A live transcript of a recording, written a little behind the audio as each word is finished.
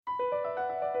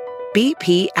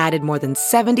BP added more than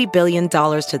 $70 billion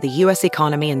to the U.S.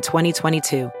 economy in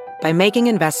 2022 by making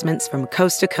investments from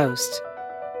coast to coast.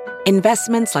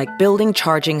 Investments like building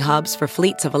charging hubs for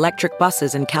fleets of electric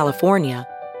buses in California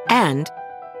and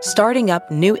starting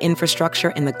up new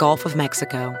infrastructure in the Gulf of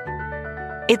Mexico.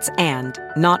 It's and,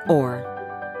 not or.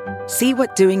 See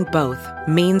what doing both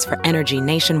means for energy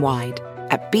nationwide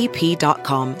at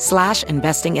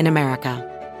bp.com/investing in America.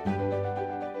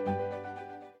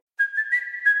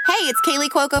 Hey, it's Kaylee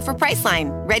Cuoco for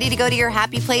Priceline. Ready to go to your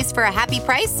happy place for a happy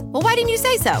price? Well, why didn't you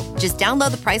say so? Just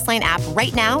download the Priceline app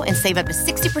right now and save up to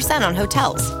 60% on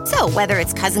hotels. So whether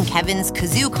it's Cousin Kevin's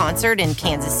Kazoo Concert in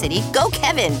Kansas City, go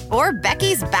Kevin, or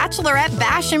Becky's Bachelorette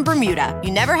Bash in Bermuda,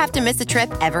 you never have to miss a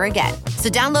trip ever again. So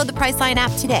download the Priceline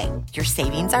app today. Your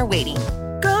savings are waiting.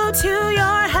 Go to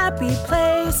your happy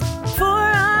place for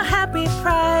a happy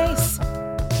price.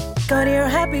 Go to your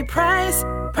happy price,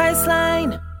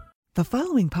 Priceline. The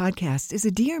following podcast is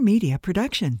a Dear Media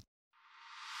production.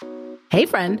 Hey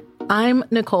friend, I'm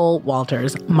Nicole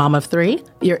Walters, mom of three,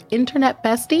 your internet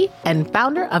bestie, and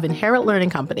founder of Inherent Learning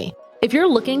Company. If you're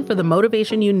looking for the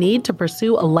motivation you need to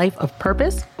pursue a life of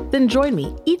purpose, then join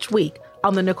me each week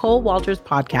on the Nicole Walters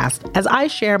podcast as I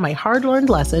share my hard-learned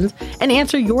lessons and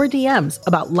answer your DMs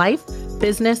about life,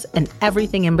 business, and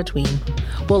everything in between.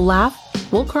 We'll laugh,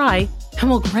 we'll cry, and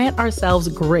we'll grant ourselves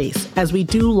grace as we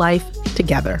do life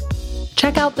together.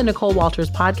 Check out the Nicole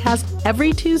Walters podcast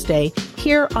every Tuesday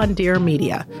here on Dear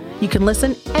Media. You can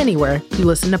listen anywhere you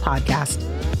listen to podcasts.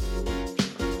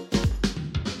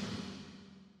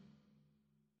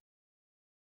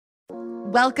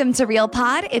 Welcome to Real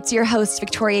Pod. It's your host,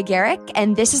 Victoria Garrick,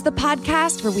 and this is the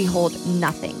podcast where we hold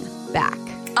nothing back.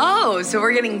 Oh, so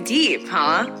we're getting deep,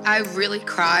 huh? I really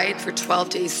cried for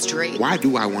 12 days straight. Why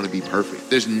do I want to be perfect?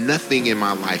 There's nothing in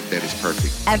my life that is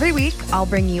perfect. Every week, I'll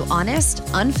bring you honest,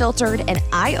 unfiltered, and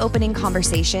eye-opening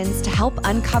conversations to help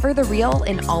uncover the real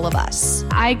in all of us.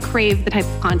 I crave the type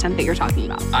of content that you're talking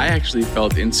about. I actually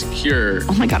felt insecure.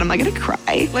 Oh my God, am I going to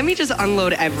cry? Let me just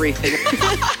unload everything.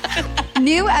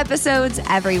 New episodes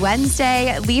every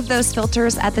Wednesday. Leave those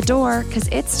filters at the door because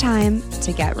it's time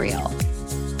to get real.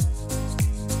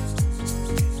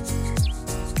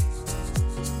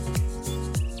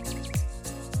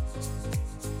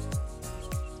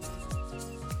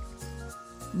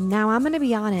 Now, I'm going to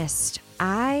be honest.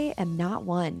 I am not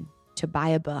one to buy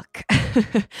a book.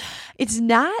 It's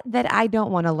not that I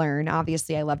don't want to learn.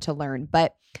 Obviously, I love to learn,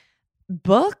 but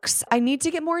books, I need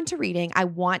to get more into reading. I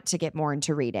want to get more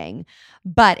into reading.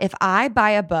 But if I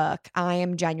buy a book, I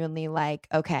am genuinely like,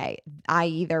 okay, I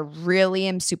either really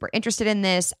am super interested in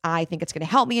this, I think it's going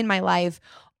to help me in my life,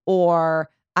 or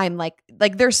I'm like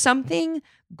there's something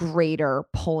greater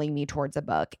pulling me towards a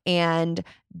book. And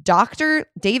Dr.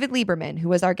 David Lieberman, who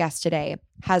was our guest today,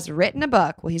 has written a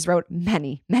book. Well, he's wrote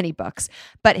many, many books,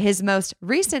 but his most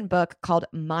recent book called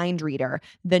Mind Reader,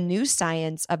 The New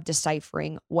Science of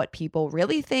Deciphering What People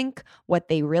Really Think, What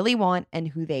They Really Want, and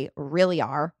Who They Really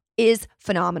Are, is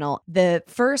phenomenal. The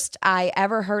first I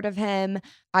ever heard of him,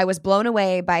 I was blown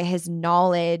away by his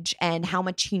knowledge and how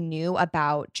much he knew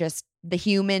about just the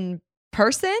human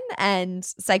person and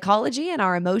psychology and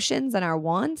our emotions and our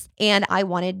wants. And I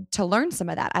wanted to learn some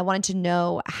of that. I wanted to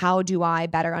know, how do I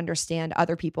better understand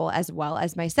other people as well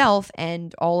as myself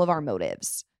and all of our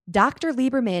motives? Dr.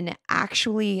 Lieberman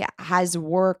actually has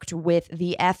worked with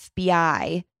the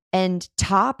FBI and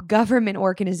top government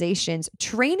organizations,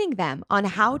 training them on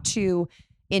how to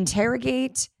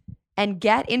interrogate and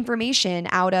get information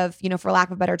out of, for lack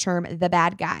of a better term, the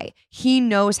bad guy. He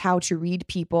knows how to read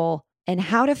people and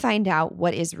how to find out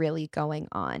what is really going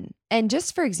on. And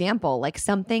just for example, like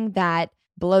something that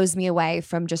blows me away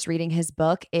from just reading his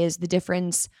book is the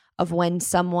difference of when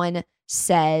someone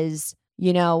says,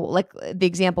 like the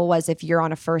example was if you're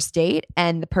on a first date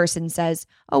and the person says,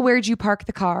 oh, where'd you park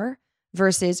the car?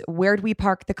 Versus where'd we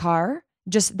park the car?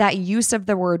 Just that use of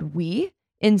the word we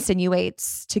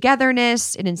insinuates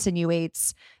togetherness. It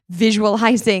insinuates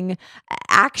visualizing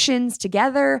actions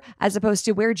together, as opposed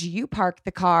to where'd you park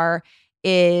the car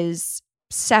is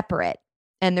separate.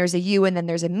 And there's a you and then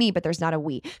there's a me, but there's not a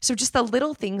we. So just the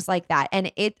little things like that.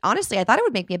 And it honestly, I thought it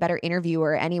would make me a better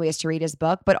interviewer anyways to read his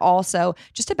book, but also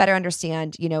just to better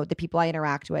understand, the people I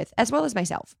interact with as well as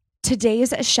myself.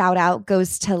 Today's shout out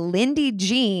goes to Lindy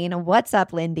Jean. What's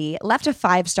up, Lindy? Left a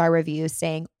 5-star review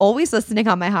saying, always listening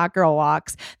on my hot girl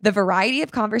walks. The variety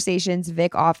of conversations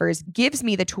Vic offers gives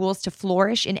me the tools to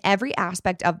flourish in every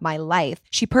aspect of my life.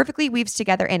 She perfectly weaves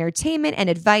together entertainment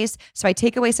and advice, so I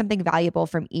take away something valuable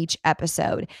from each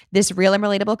episode. This real and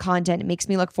relatable content makes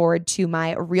me look forward to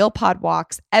my Real Pod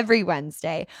walks every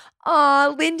Wednesday.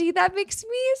 Oh, Lindy, that makes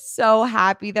me so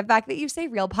happy. The fact that you say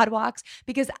Real Pod walks,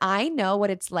 because I know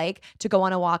what it's like to go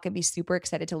on a walk and be super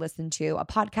excited to listen to a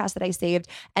podcast that I saved.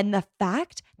 And the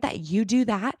fact that you do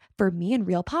that for me and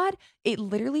Real Pod, it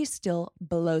literally still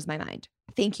blows my mind.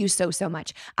 Thank you so, so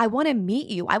much. I want to meet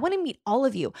you. I want to meet all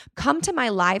of you. Come to my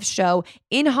live show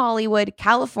in Hollywood,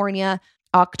 California,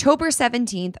 October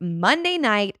 17th, Monday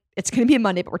night. It's going to be a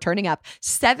Monday, but we're turning up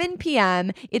 7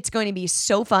 p.m. It's going to be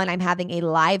so fun. I'm having a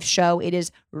live show. It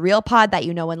is Real Pod that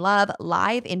you know and love,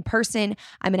 live in person.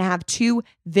 I'm going to have 2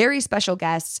 very special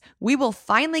guests. We will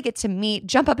finally get to meet,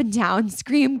 jump up and down,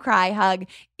 scream, cry, hug.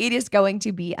 It is going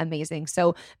to be amazing.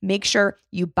 So make sure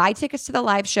you buy tickets to the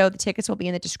live show. The tickets will be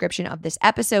in the description of this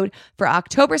episode for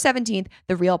October 17th,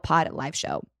 the Real Pod live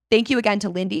show. Thank you again to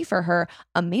Lindy for her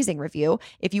amazing review.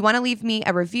 If you want to leave me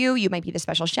a review, you might be the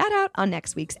special shout out on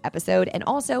next week's episode. And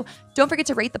also, don't forget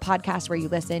to rate the podcast where you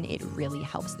listen. It really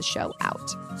helps the show out.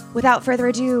 Without further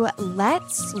ado,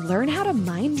 let's learn how to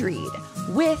mind read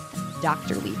with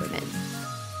Dr. Lieberman.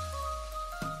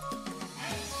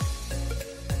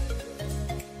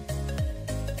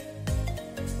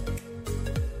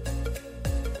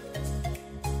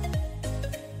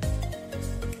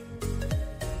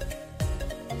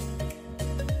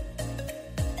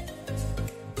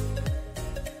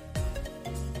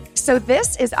 So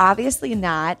this is obviously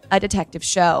not a detective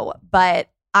show, but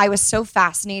I was so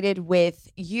fascinated with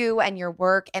you and your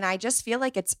work, and I just feel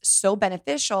like it's so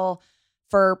beneficial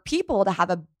for people to have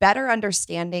a better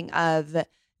understanding of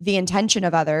the intention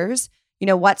of others, you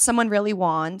know, what someone really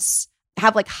wants,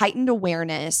 have like heightened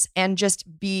awareness, and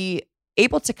just be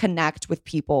able to connect with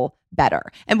people better.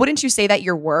 And wouldn't you say that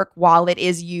your work, while it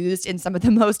is used in some of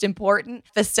the most important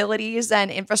facilities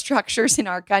and infrastructures in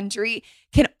our country,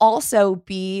 can also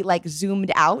be like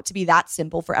zoomed out to be that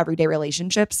simple for everyday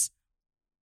relationships?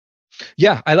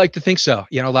 Yeah, I like to think so.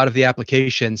 You know, a lot of the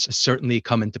applications certainly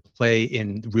come into play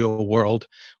in the real world,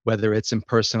 whether it's in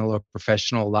personal or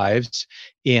professional lives.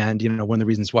 And, you know, one of the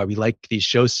reasons why we like these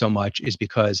shows so much is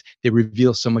because they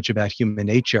reveal so much about human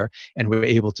nature, and we're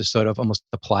able to sort of almost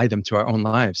apply them to our own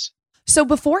lives. So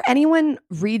before anyone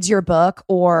reads your book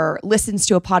or listens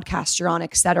to a podcast you're on,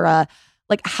 et cetera,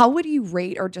 like how would you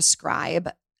rate or describe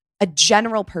a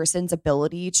general person's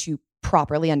ability to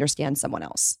properly understand someone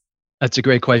else? That's a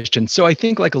great question. So I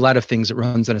think like a lot of things, it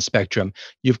runs on a spectrum.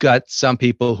 You've got some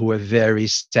people who are very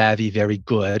savvy, very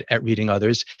good at reading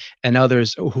others, and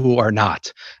others who are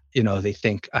not. You know, they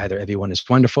think either everyone is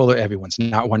wonderful or everyone's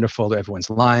not wonderful, or everyone's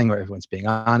lying or everyone's being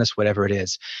honest, whatever it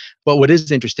is. But what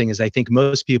is interesting is I think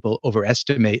most people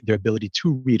overestimate their ability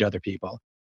to read other people.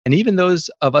 And even those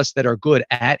of us that are good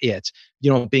at it,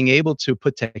 you know, being able to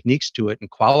put techniques to it and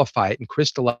qualify it and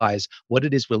crystallize what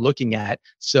it is we're looking at.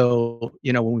 So,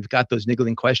 you know, when we've got those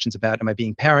niggling questions about, am I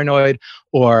being paranoid,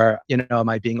 or, you know, am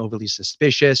I being overly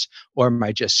suspicious, or am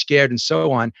I just scared, and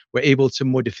so on, we're able to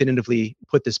more definitively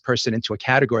put this person into a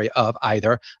category of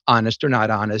either honest or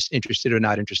not honest, interested or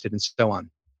not interested, and so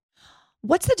on.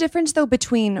 What's the difference, though,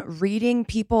 between reading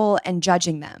people and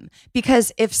judging them?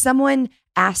 Because if someone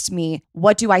asked me,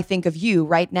 what do I think of you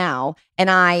right now? And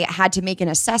I had to make an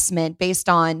assessment based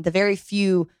on the very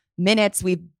few minutes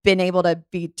we've been able to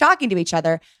be talking to each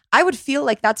other, I would feel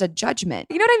like that's a judgment.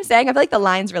 You know what I'm saying? I feel like the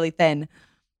line's really thin.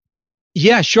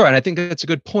 Yeah, sure. And I think that's a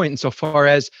good point. Insofar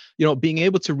as, you know, being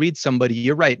able to read somebody,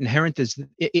 you're right. Inherent is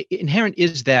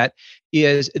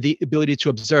the ability to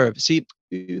observe. See,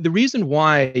 the reason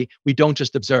why we don't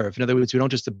just observe, in other words, we don't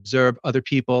just observe other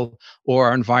people or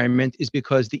our environment, is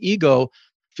because the ego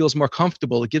feels more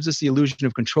comfortable. It gives us the illusion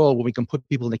of control where we can put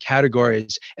people into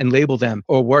categories and label them,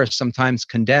 or worse, sometimes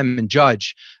condemn and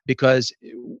judge, because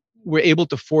we're able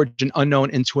to forge an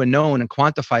unknown into a known and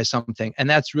quantify something. And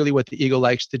that's really what the ego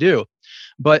likes to do.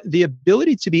 But the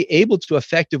ability to be able to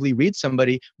effectively read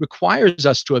somebody requires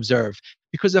us to observe.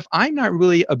 Because if I'm not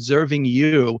really observing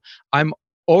you, I'm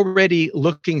already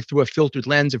looking through a filtered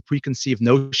lens of preconceived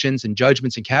notions and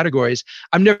judgments and categories.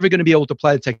 I'm never going to be able to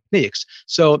apply the techniques.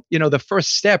 So, you know, the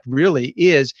first step really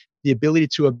is the ability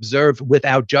to observe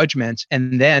without judgment.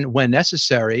 And then when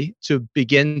necessary, to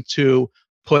begin to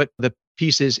put the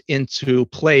pieces into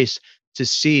place to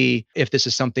see if this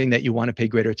is something that you want to pay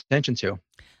greater attention to.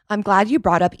 I'm glad you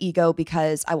brought up ego,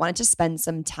 because I wanted to spend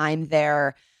some time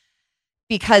there,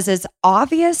 because as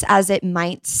obvious as it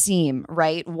might seem,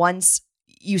 right? Once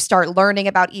you start learning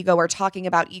about ego or talking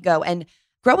about ego, and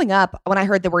growing up, when I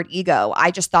heard the word ego,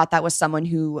 I just thought that was someone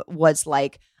who was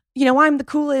like, you know, I'm the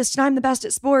coolest and I'm the best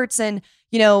at sports. And,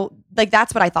 you know, like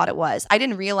that's what I thought it was. I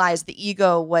didn't realize the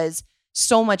ego was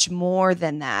so much more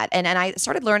than that. And I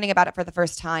started learning about it for the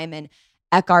first time in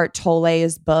Eckhart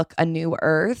Tolle's book, A New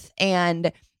Earth.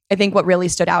 And I think what really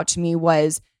stood out to me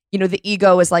was, the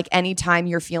ego is like anytime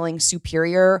you're feeling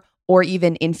superior or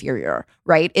even inferior,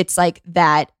 right? It's like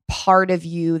that part of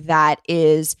you that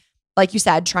is, like you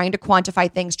said, trying to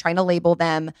quantify things, trying to label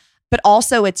them, but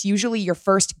also it's usually your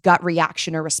first gut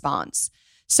reaction or response.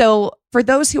 So for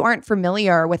those who aren't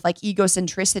familiar with like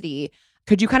egocentricity,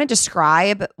 could you kind of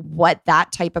describe what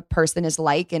that type of person is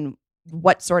like and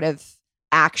what sort of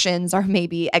actions are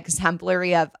maybe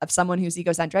exemplary of someone who's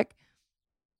egocentric?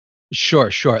 Sure.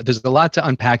 There's a lot to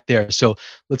unpack there. So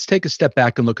let's take a step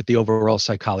back and look at the overall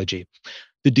psychology.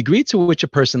 The degree to which a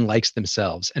person likes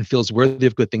themselves and feels worthy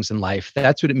of good things in life,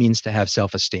 that's what it means to have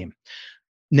self-esteem.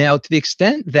 Now, to the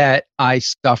extent that I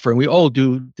suffer, and we all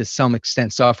do to some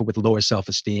extent suffer with lower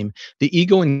self-esteem, the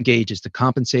ego engages to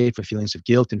compensate for feelings of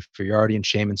guilt, inferiority, and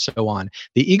shame, and so on.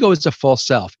 The ego is a false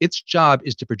self. Its job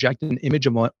is to project an image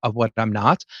of what I'm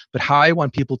not, but how I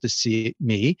want people to see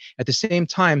me. At the same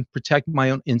time, protect my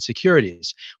own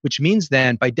insecurities, which means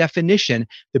then, by definition,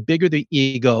 the bigger the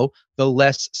ego, the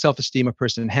less self-esteem a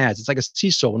person has. It's like a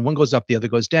seesaw. When one goes up, the other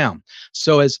goes down.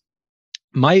 So as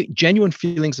my genuine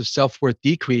feelings of self-worth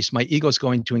decrease, my ego is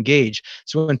going to engage.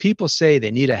 So when people say they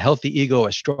need a healthy ego,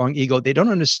 a strong ego, they don't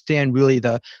understand really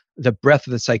the breadth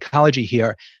of the psychology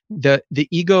here. The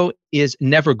ego is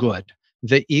never good.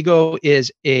 The ego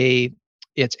is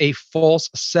it's a false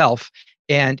self,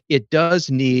 and it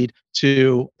does need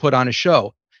to put on a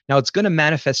show. Now, it's going to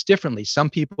manifest differently. Some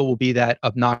people will be that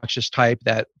obnoxious type,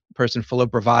 that person full of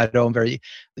bravado and very,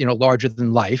 larger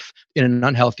than life in an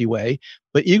unhealthy way.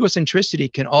 But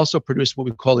egocentricity can also produce what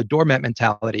we call a doormat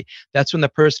mentality. That's when the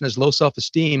person has low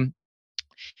self-esteem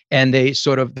and they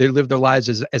live their lives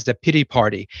as a pity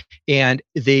party, and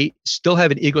they still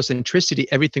have an egocentricity.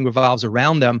 Everything revolves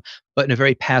around them, but in a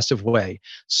very passive way.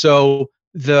 So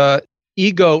the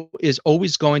ego is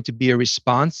always going to be a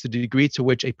response to the degree to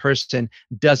which a person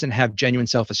doesn't have genuine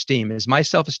self-esteem. As my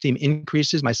self-esteem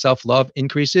increases, my self-love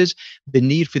increases, the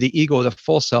need for the ego, the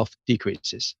full self,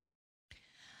 decreases.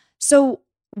 So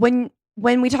when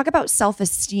we talk about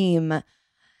self-esteem,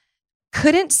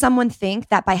 couldn't someone think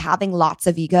that by having lots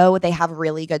of ego, they have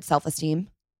really good self-esteem?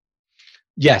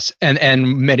 Yes,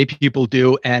 and many people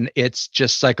do, and it's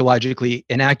just psychologically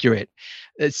inaccurate.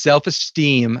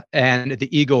 Self-esteem and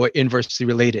the ego are inversely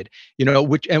related,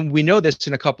 and we know this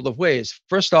in a couple of ways.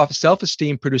 First off,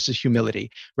 self-esteem produces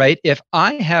humility, right? If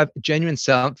I have a genuine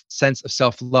sense of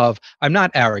self-love, I'm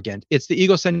not arrogant. It's the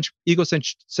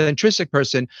egocentric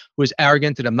person who is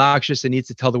arrogant and obnoxious and needs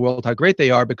to tell the world how great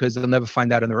they are because they'll never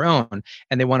find out on their own,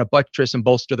 and they want to buttress and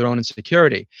bolster their own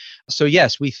insecurity. So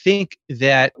yes, we think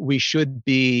that we should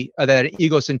be, that an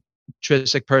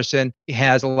egocentric person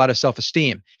has a lot of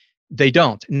self-esteem. They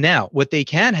don't. Now, what they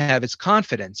can have is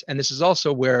confidence. And this is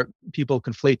also where people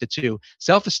conflate the two.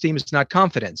 Self-esteem is not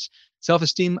confidence.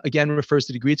 Self-esteem, again, refers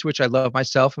to the degree to which I love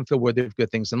myself and feel worthy of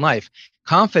good things in life.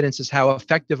 Confidence is how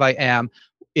effective I am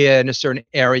in a certain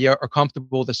area or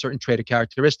comfortable with a certain trait or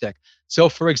characteristic. So,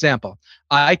 for example,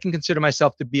 I can consider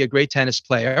myself to be a great tennis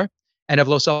player and have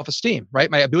low self-esteem,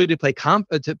 right? My ability to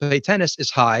play tennis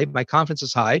is high. My confidence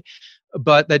is high.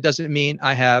 But that doesn't mean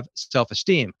I have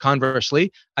self-esteem.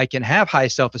 Conversely, I can have high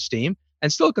self-esteem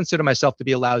and still consider myself to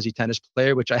be a lousy tennis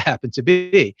player, which I happen to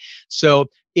be. So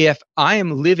if I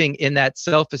am living in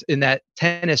that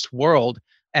tennis world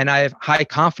and I have high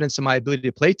confidence in my ability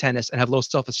to play tennis and have low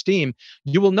self-esteem,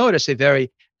 you will notice a very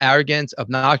arrogant,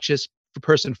 obnoxious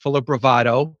person full of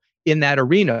bravado in that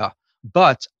arena.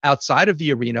 But outside of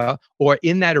the arena or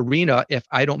in that arena, if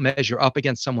I don't measure up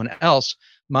against someone else,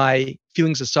 my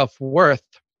feelings of self-worth,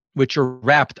 which are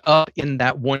wrapped up in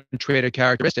that one trait or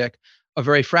characteristic, are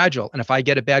very fragile. And if I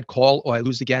get a bad call or I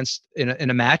lose against in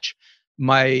a match,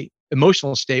 my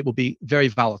emotional state will be very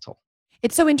volatile.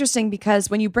 It's so interesting because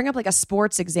when you bring up like a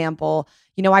sports example,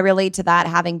 I relate to that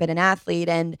having been an athlete.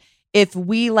 And if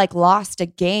we lost a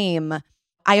game,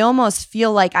 I almost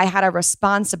feel like I had a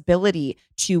responsibility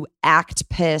to act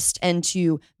pissed and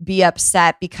to be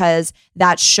upset because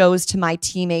that shows to my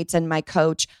teammates and my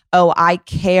coach, oh, I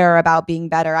care about being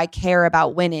better. I care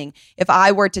about winning. If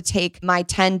I were to take my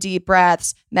 10 deep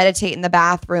breaths, meditate in the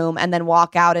bathroom, and then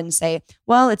walk out and say,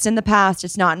 well, it's in the past,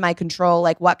 it's not in my control.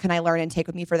 What can I learn and take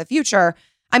with me for the future?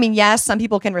 I mean, yes, some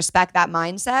people can respect that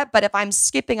mindset, but if I'm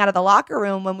skipping out of the locker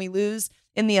room when we lose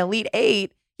in the Elite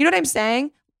Eight, you know what I'm saying?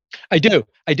 I do.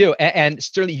 And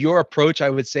certainly your approach, I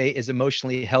would say, is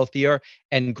emotionally healthier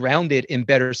and grounded in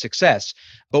better success.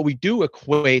 But we do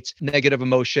equate negative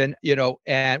emotion,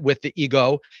 and with the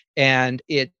ego, and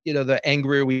the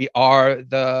angrier we are,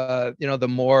 the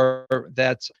more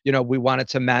that, we want it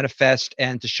to manifest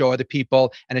and to show other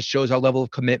people, and it shows our level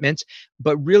of commitment.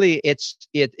 But really it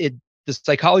The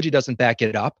psychology doesn't back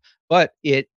it up, but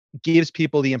it gives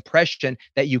people the impression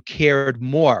that you cared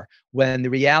more, when the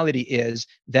reality is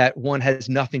that one has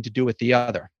nothing to do with the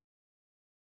other.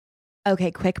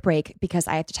 Okay, quick break because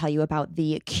I have to tell you about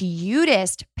the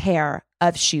cutest pair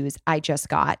of shoes I just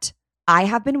got. I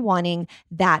have been wanting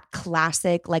that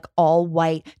classic, like all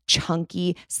white,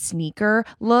 chunky sneaker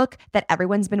look that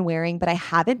everyone's been wearing, but I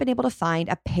haven't been able to find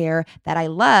a pair that I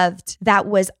loved that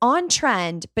was on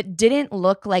trend, but didn't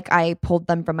look like I pulled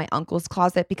them from my uncle's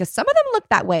closet, because some of them look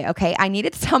that way. Okay. I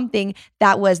needed something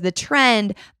that was the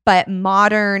trend, but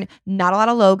modern, not a lot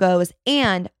of logos,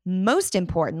 and most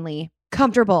importantly,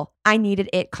 comfortable. I needed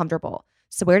it comfortable.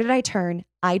 So where did I turn?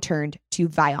 I turned to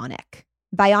Vionic.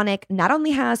 Vionic not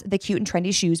only has the cute and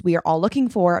trendy shoes we are all looking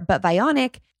for, but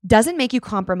Vionic doesn't make you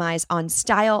compromise on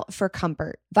style for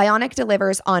comfort. Vionic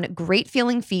delivers on great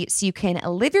feeling feet so you can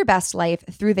live your best life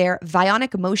through their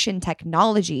Vionic Motion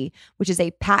technology, which is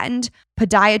a patent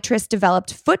podiatrist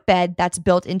developed footbed that's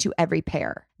built into every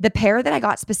pair. The pair that I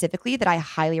got specifically that I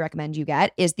highly recommend you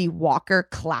get is the Walker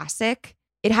Classic.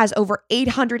 It has over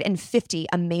 850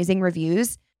 amazing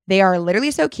reviews. They are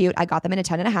literally so cute. I got them in a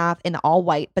 10.5 in the all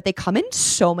white, but they come in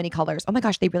so many colors. Oh my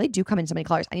gosh, they really do come in so many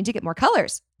colors. I need to get more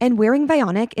colors. And wearing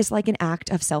Vionic is like an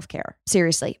act of self-care.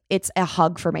 Seriously, it's a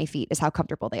hug for my feet is how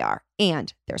comfortable they are.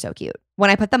 And they're so cute. When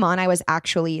I put them on, I was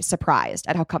actually surprised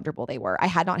at how comfortable they were. I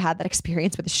had not had that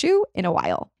experience with a shoe in a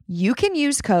while. You can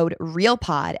use code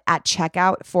REALPOD at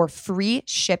checkout for free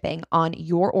shipping on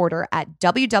your order at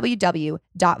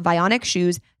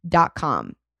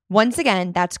www.vionicshoes.com. Once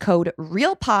again, that's code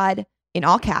REALPOD in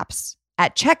all caps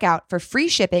at checkout for free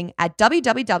shipping at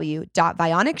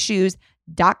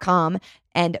www.vionicshoes.com.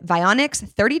 And Vionic's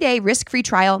 30-day risk-free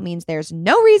trial means there's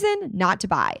no reason not to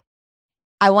buy.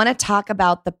 I want to talk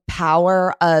about the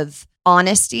power of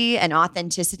honesty and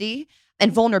authenticity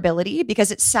and vulnerability,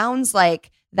 because it sounds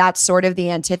like that's sort of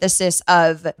the antithesis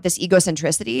of this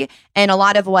egocentricity. And a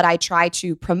lot of what I try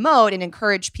to promote and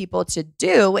encourage people to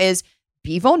do is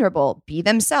be vulnerable, be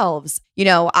themselves. You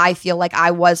know, I feel like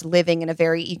I was living in a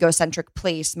very egocentric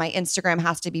place. My Instagram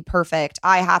has to be perfect.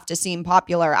 I have to seem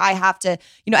popular. I have to,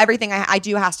 everything I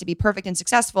do has to be perfect and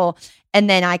successful. And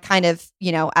then I kind of,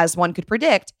 as one could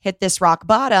predict, hit this rock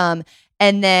bottom,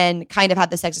 and then kind of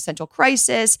had this existential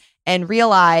crisis and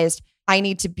realized I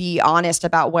need to be honest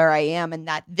about where I am, and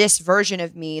that this version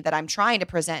of me that I'm trying to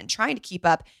present and trying to keep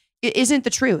up isn't the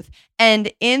truth.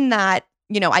 And in that,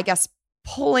 I guess,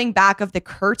 pulling back of the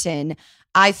curtain,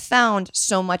 I found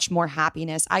so much more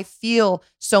happiness. I feel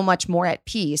so much more at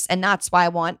peace. And that's why I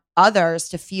want others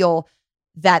to feel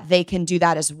that they can do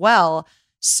that as well.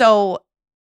 So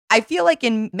I feel like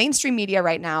in mainstream media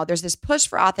right now, there's this push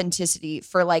for authenticity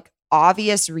for like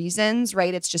obvious reasons,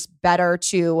 right? It's just better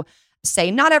to say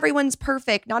not everyone's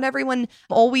perfect. Not everyone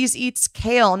always eats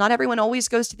kale. Not everyone always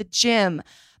goes to the gym.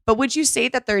 But would you say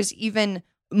that there's even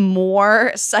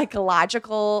more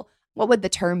psychological, what would the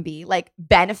term be, like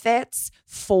benefits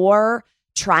for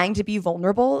trying to be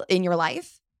vulnerable in your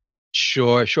life?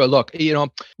 Sure. Look,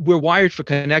 we're wired for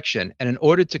connection. And in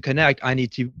order to connect, I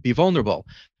need to be vulnerable.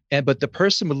 But the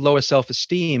person with lower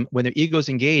self-esteem, when their ego's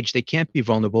engaged, they can't be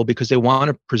vulnerable because they want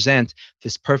to present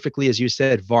this perfectly, as you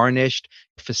said, varnished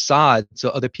facade so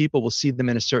other people will see them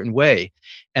in a certain way.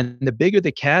 And the bigger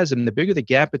the chasm, the bigger the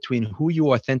gap between who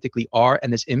you authentically are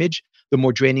and this image, the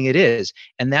more draining it is.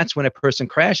 And that's when a person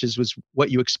crashes, was what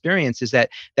you experience, is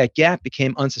that gap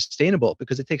became unsustainable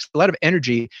because it takes a lot of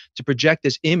energy to project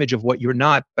this image of what you're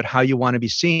not, but how you want to be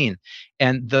seen.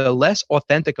 And the less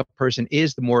authentic a person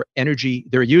is, the more energy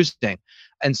they're using.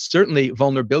 And certainly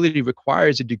vulnerability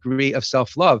requires a degree of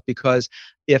self-love, because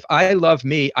if I love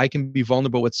me, I can be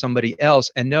vulnerable with somebody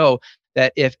else and know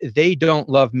that if they don't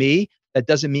love me, that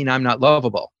doesn't mean I'm not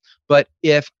lovable. But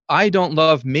if I don't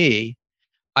love me,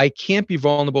 I can't be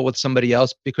vulnerable with somebody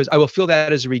else because I will feel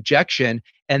that as a rejection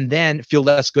and then feel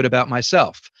less good about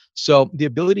myself. So the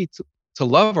ability to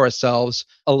love ourselves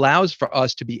allows for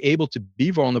us to be able to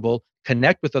be vulnerable,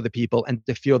 connect with other people, and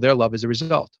to feel their love as a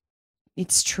result.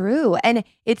 It's true. And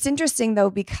it's interesting though,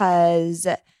 because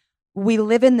we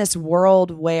live in this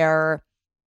world where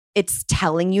it's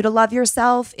telling you to love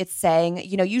yourself. It's saying,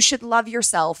 you should love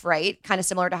yourself, right? Kind of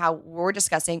similar to how we're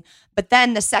discussing. But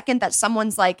then the second that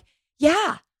someone's like,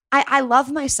 yeah, I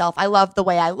love myself. I love the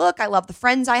way I look. I love the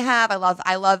friends I have. I love,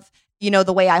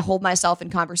 the way I hold myself in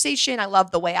conversation. I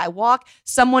love the way I walk.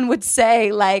 Someone would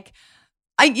say like,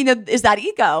 is that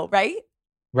ego, right?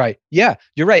 Right. Yeah,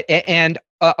 you're right. And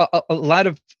a lot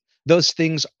of those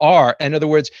things are, in other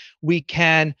words, we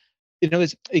can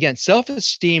again,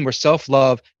 self-esteem or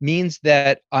self-love means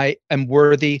that I am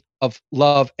worthy of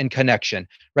love and connection,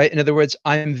 right? In other words,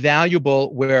 I'm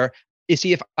valuable where, you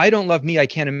see, if I don't love me, I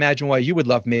can't imagine why you would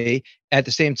love me. At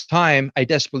the same time, I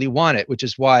desperately want it, which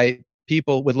is why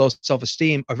people with low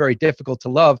self-esteem are very difficult to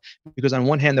love, because on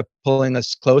one hand, they're pulling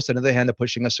us close, on the other hand, they're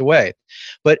pushing us away.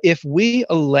 But if we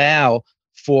allow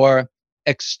for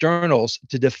externals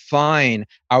to define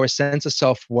our sense of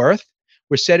self-worth,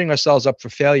 we're setting ourselves up for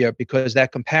failure, because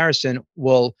that comparison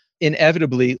will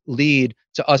inevitably lead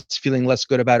to us feeling less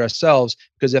good about ourselves.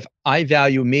 Because if I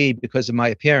value me because of my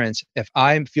appearance, if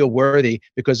I feel worthy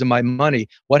because of my money,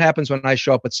 what happens when I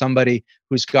show up with somebody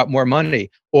who's got more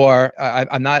money, or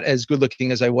I'm not as good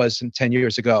looking as I was 10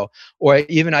 years ago, or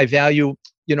even I value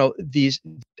these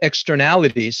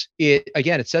externalities? It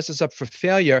sets us up for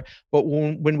failure. But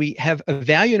when we have a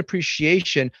value and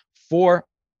appreciation for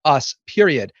us,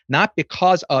 period, not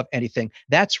because of anything,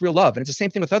 that's real love. And it's the same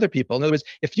thing with other people. In other words,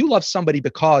 if you love somebody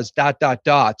because ...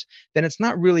 then it's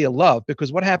not really a love,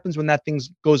 because what happens when that thing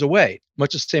goes away?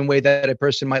 Much the same way that a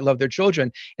person might love their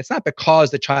children. It's not because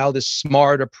the child is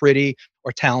smart or pretty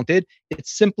or talented.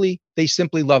 It's simply, they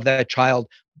simply love that child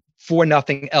for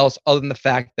nothing else other than the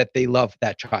fact that they love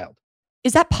that child.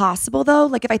 Is that possible though?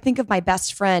 Like if I think of my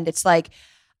best friend, it's like,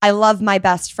 I love my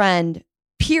best friend,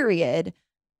 period.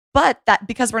 But that,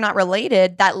 because we're not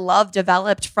related, that love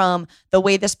developed from the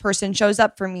way this person shows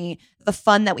up for me, the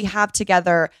fun that we have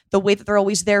together, the way that they're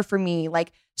always there for me.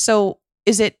 Like, so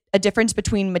is it a difference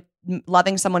between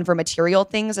loving someone for material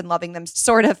things and loving them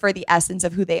sort of for the essence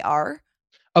of who they are?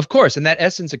 Of course. And that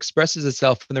essence expresses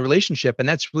itself in the relationship. And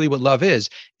that's really what love is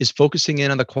focusing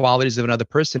in on the qualities of another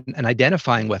person and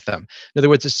identifying with them. In other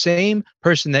words, the same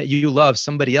person that you love,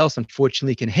 somebody else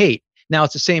unfortunately can hate. Now,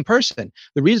 it's the same person.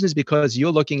 The reason is because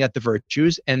you're looking at the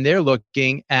virtues and they're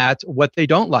looking at what they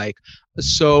don't like.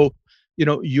 So,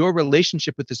 your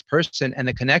relationship with this person and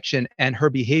the connection and her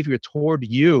behavior toward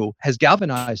you has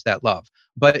galvanized that love.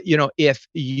 But, if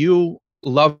you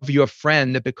love your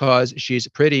friend because she's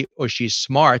pretty or she's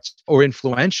smart or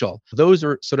influential, those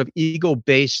are sort of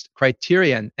ego-based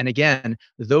criteria. And again,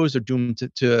 those are doomed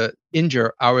to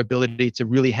injure our ability to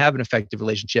really have an effective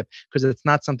relationship, because it's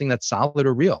not something that's solid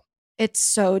or real. It's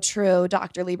so true,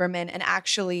 Dr. Lieberman. And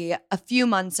actually, a few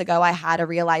months ago, I had a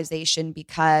realization,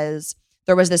 because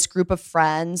there was this group of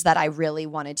friends that I really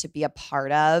wanted to be a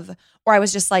part of, or I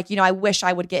was just like, I wish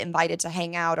I would get invited to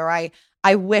hang out, or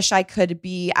I wish I could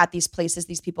be at these places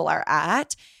these people are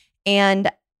at. And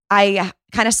I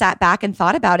kind of sat back and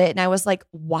thought about it. And I was like,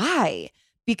 why?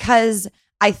 Because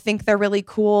I think they're really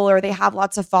cool, or they have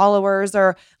lots of followers,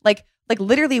 or like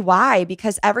literally why?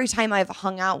 Because every time I've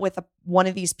hung out with one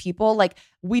of these people, like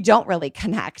we don't really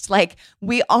connect. Like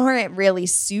we aren't really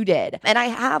suited. And I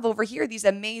have over here these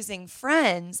amazing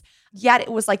friends. Yet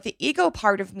it was like the ego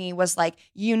part of me was like,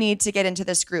 you need to get into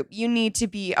this group. You need to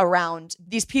be around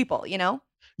these people,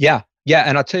 Yeah. Yeah.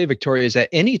 And I'll tell you, Victoria, is that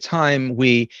anytime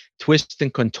we twist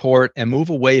and contort and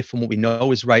move away from what we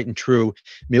know is right and true,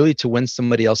 merely to win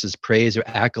somebody else's praise or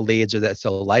accolades, or that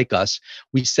they'll like us,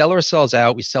 we sell ourselves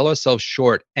out, we sell ourselves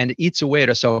short, and it eats away at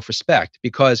our self-respect,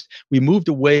 because we moved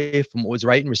away from what was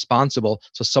right and responsible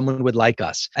so someone would like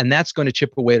us. And that's going to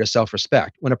chip away at our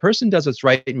self-respect. When a person does what's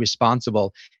right and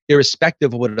responsible,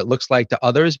 irrespective of what it looks like to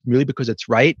others, merely because it's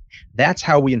right, that's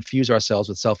how we infuse ourselves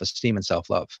with self-esteem and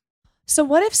self-love. So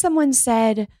what if someone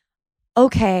said,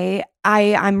 okay,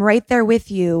 I'm right there with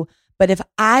you, but if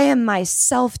I am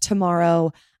myself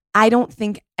tomorrow, I don't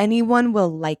think anyone will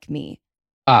like me?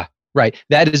 Right.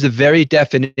 That is the very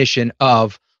definition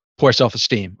of poor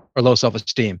self-esteem or low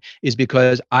self-esteem, is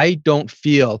because I don't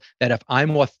feel that if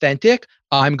I'm authentic,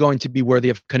 I'm going to be worthy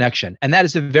of connection. And that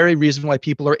is the very reason why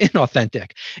people are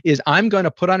inauthentic, is I'm going to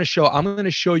put on a show. I'm going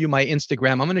to show you my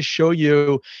Instagram. I'm going to show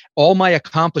you all my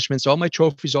accomplishments, all my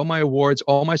trophies, all my awards,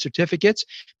 all my certificates,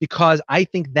 because I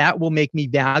think that will make me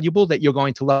valuable, that you're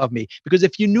going to love me. Because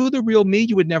if you knew the real me,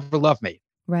 you would never love me.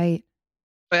 Right.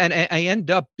 And I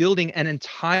end up building an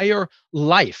entire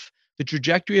life. The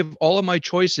trajectory of all of my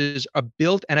choices are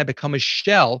built, and I become a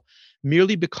shell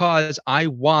merely because I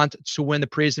want to win the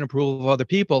praise and approval of other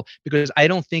people, because I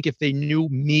don't think if they knew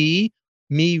me,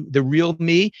 the real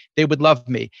me, they would love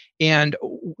me. And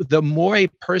the more a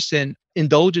person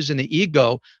indulges in the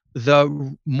ego,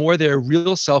 the more their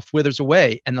real self withers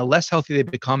away and the less healthy they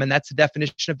become. And that's the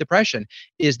definition of depression,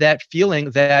 is that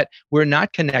feeling that we're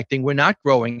not connecting, we're not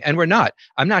growing, and we're not.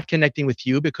 I'm not connecting with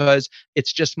you because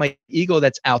it's just my ego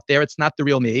that's out there. It's not the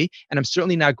real me. And I'm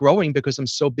certainly not growing because I'm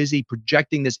so busy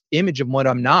projecting this image of what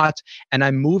I'm not. And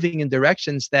I'm moving in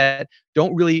directions that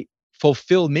don't really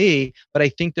fulfill me, but I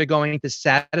think they're going to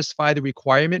satisfy the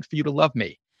requirement for you to love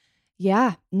me.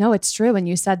 Yeah, no, it's true. And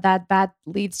you said that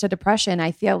leads to depression.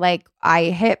 I feel like I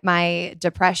hit my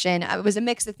depression. It was a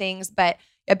mix of things, but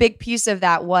a big piece of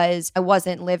that was I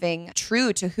wasn't living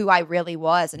true to who I really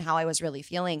was and how I was really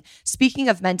feeling. Speaking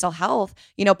of mental health,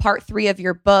 part 3 of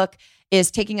your book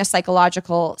is taking a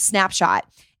psychological snapshot.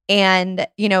 And,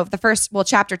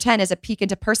 chapter 10 is a peek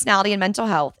into personality and mental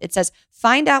health. It says,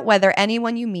 find out whether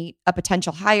anyone you meet, a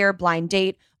potential hire, blind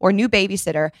date, or new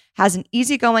babysitter, has an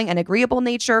easygoing and agreeable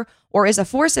nature or is a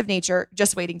force of nature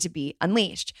just waiting to be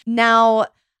unleashed. Now,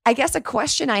 I guess a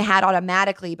question I had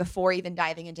automatically before even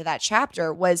diving into that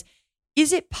chapter was,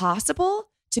 is it possible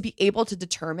to be able to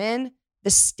determine the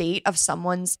state of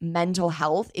someone's mental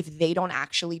health if they don't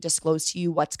actually disclose to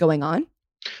you what's going on?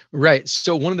 Right.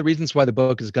 So one of the reasons why the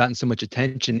book has gotten so much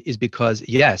attention is because,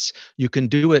 yes, you can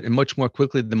do it much more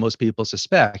quickly than most people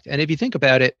suspect. And if you think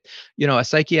about it, a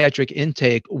psychiatric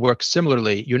intake works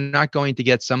similarly. You're not going to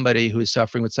get somebody who's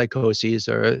suffering with psychoses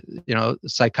or,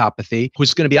 psychopathy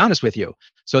who's going to be honest with you.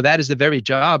 So that is the very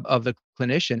job of the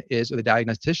clinician or the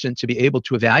diagnostician to be able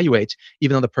to evaluate,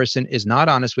 even though the person is not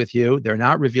honest with you, they're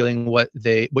not revealing what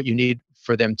you need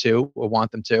for them to or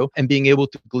want them to, and being able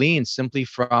to glean simply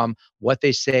from what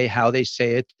they say, how they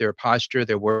say it, their posture,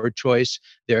 their word choice,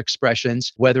 their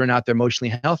expressions, whether or not they're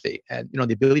emotionally healthy. And,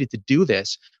 the ability to do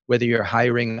this, whether you're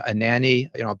hiring a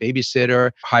nanny, a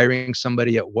babysitter, hiring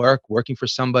somebody at work, working for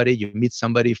somebody, you meet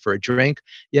somebody for a drink,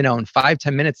 in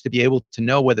 5-10 minutes to be able to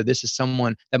know whether this is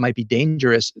someone that might be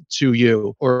dangerous to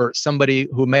you or somebody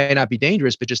who may not be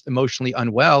dangerous, but just emotionally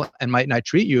unwell and might not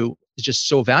treat you is just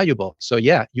so valuable. So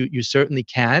yeah, you certainly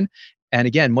can. And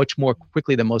again, much more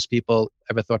quickly than most people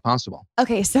ever thought possible.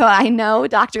 Okay, so I know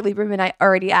Dr. Lieberman, I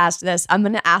already asked this. I'm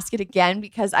going to ask it again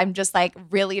because I'm just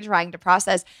really trying to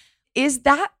process. Is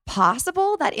that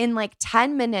possible that in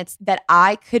 10 minutes that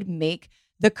I could make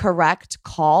the correct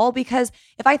call? Because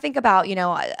if I think about,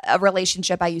 a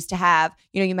relationship I used to have,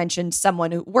 you mentioned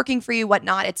someone who working for you,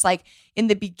 whatnot. It's in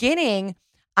the beginning,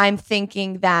 I'm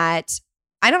thinking that,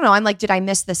 I don't know, I'm did I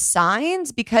miss the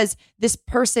signs? Because this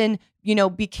person,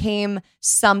 became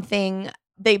something,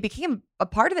 they became a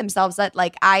part of themselves that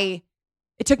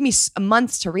it took me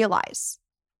months to realize.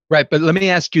 Right. But let me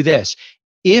ask you this.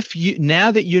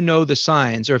 Now that you know the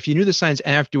signs, or if you knew the signs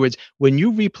afterwards, when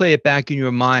you replay it back in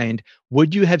your mind,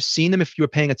 would you have seen them if you were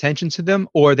paying attention to them,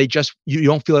 or you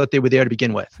don't feel that they were there to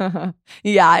begin with?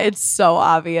 Yeah, it's so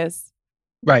obvious.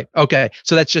 Right. Okay.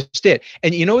 So that's just it.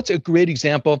 And what's a great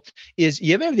example is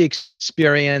you ever have the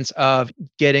experience of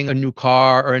getting a new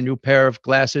car or a new pair of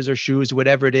glasses or shoes,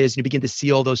 whatever it is, and you begin to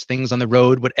see all those things on the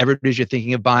road, whatever it is you're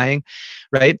thinking of buying,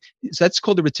 right? So that's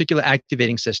called the reticular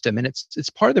activating system. And it's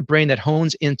part of the brain that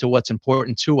hones into what's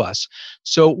important to us.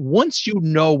 So once you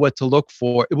know what to look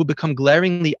for, it will become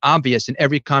glaringly obvious in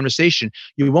every conversation.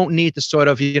 You won't need to sort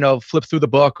of, flip through the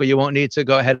book, or you won't need to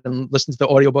go ahead and listen to the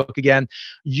audiobook again.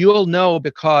 You'll know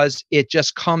because it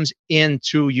just comes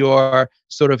into your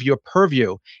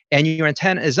purview and your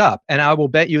antenna is up. And I will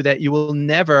bet you that you will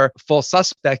never fall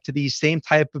suspect to these same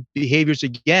type of behaviors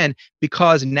again,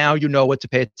 because now you know what to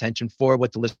pay attention for,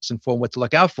 what to listen for, and what to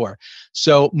look out for.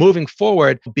 So moving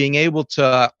forward, being able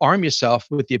to arm yourself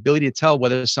with the ability to tell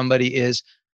whether somebody is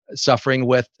suffering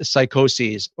with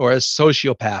psychoses or a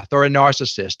sociopath or a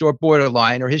narcissist or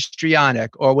borderline or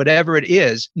histrionic or whatever it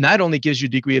is, not only gives you a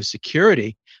degree of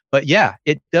security, but yeah,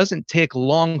 it doesn't take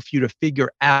long for you to figure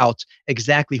out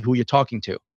exactly who you're talking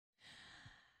to.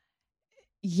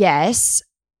 Yes.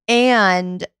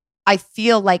 And I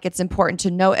feel like it's important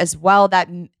to note as well that,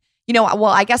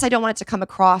 I guess I don't want it to come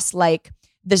across like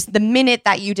this. The minute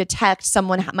that you detect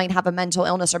someone might have a mental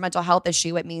illness or mental health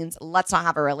issue, it means let's not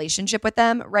have a relationship with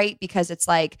them, right? Because it's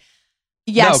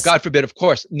yes. No, God forbid, of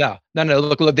course. No.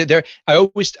 Look, there. I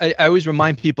always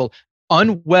remind people,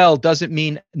 unwell doesn't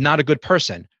mean not a good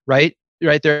person, right?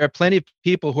 Right. There are plenty of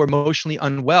people who are emotionally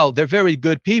unwell. They're very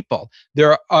good people.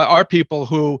 There are people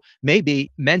who may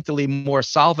be mentally more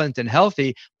solvent and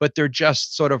healthy, but they're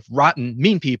just sort of rotten,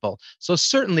 mean people. So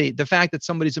certainly the fact that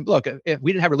if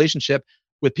we didn't have a relationship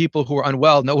with people who are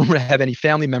unwell, no one would have any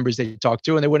family members they talk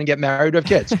to, and they wouldn't get married or have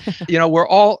kids. We're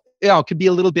all, could be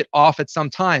a little bit off at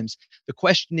some times. The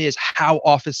question is, how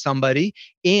off is somebody?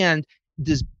 And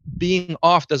being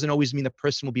off doesn't always mean the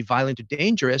person will be violent or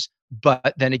dangerous,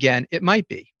 but then again, it might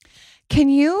be. Can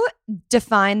you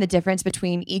define the difference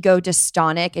between ego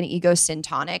dystonic and ego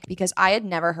syntonic? Because I had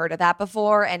never heard of that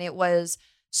before, and it was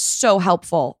so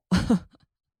helpful.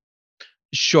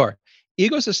 Sure.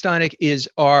 Ego systonic is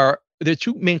our there are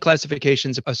two main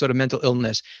classifications of sort of mental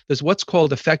illness. There's what's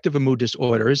called affective or mood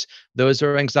disorders. Those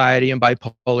are anxiety and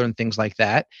bipolar and things like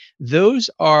that. Those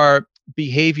are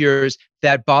behaviors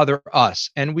that bother us,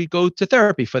 and we go to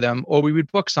therapy for them, or we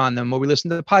read books on them, or we listen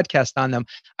to the podcast on them.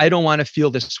 I don't want to feel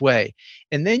this way.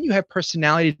 And then you have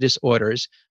personality disorders,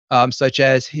 such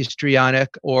as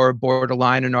histrionic or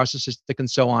borderline or narcissistic and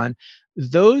so on.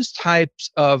 Those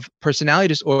types of personality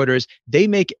disorders, they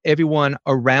make everyone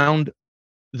around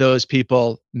those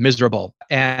people miserable.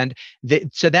 And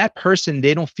so that person,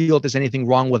 they don't feel there's anything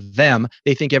wrong with them.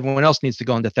 They think everyone else needs to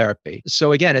go into therapy.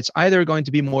 So again, it's either going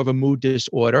to be more of a mood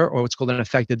disorder, or what's called an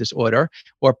affective disorder,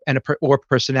 or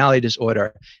personality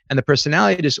disorder. And the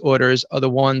personality disorders are the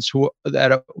ones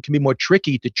that can be more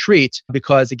tricky to treat,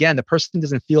 because again, the person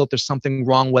doesn't feel that there's something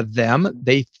wrong with them.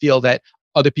 They feel that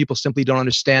other people simply don't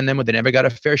understand them, or they never got a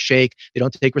fair shake. They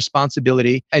don't take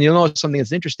responsibility. And you'll know something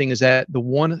that's interesting is that the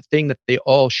one thing that they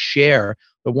all share,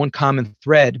 the one common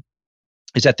thread,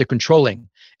 is that they're controlling.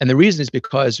 And the reason is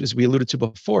because, as we alluded to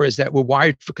before, is that we're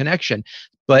wired for connection.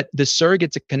 But the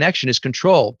surrogate to connection is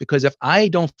control. Because if I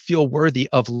don't feel worthy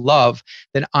of love,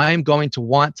 then I'm going to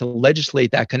want to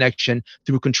legislate that connection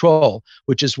through control,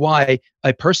 which is why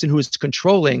a person who is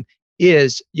controlling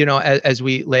is, as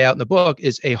we lay out in the book,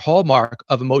 is a hallmark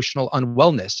of emotional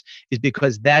unwellness, is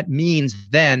because that means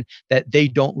then that they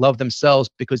don't love themselves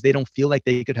because they don't feel like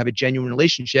they could have a genuine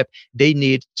relationship. They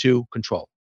need to control.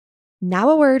 Now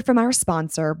a word from our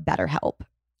sponsor, BetterHelp.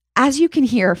 As you can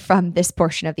hear from this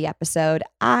portion of the episode,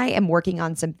 I am working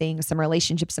on some things, some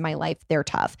relationships in my life. They're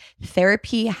tough.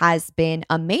 Therapy has been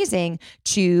amazing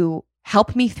to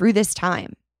help me through this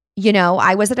time.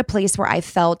 I was at a place where I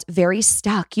felt very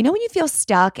stuck. When you feel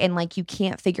stuck and like you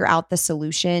can't figure out the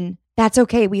solution, that's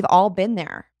okay. We've all been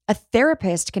there. A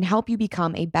therapist can help you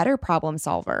become a better problem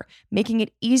solver, making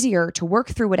it easier to work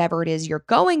through whatever it is you're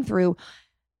going through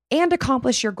and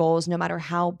accomplish your goals, no matter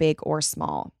how big or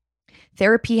small.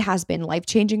 Therapy has been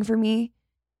life-changing for me.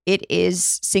 It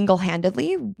is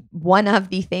single-handedly one of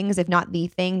the things, if not the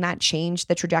thing, that changed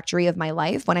the trajectory of my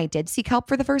life when I did seek help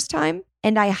for the first time.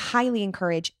 And I highly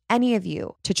encourage any of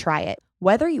you to try it.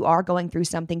 Whether you are going through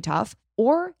something tough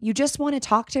or you just want to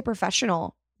talk to a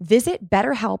professional, visit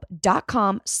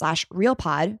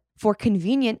betterhelp.com/realpod for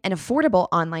convenient and affordable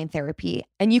online therapy,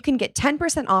 and you can get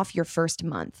 10% off your first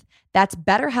month. That's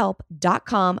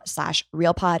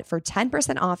betterhelp.com/realpod for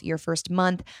 10% off your first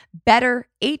month.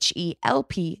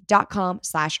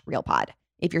 betterhelp.com/realpod.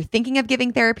 If you're thinking of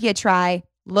giving therapy a try,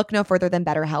 look no further than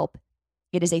BetterHelp.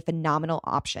 It is a phenomenal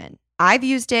option. I've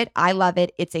used it. I love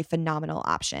it. It's a phenomenal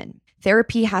option.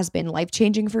 Therapy has been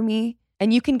life-changing for me,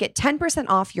 and you can get 10%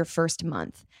 off your first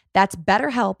month. That's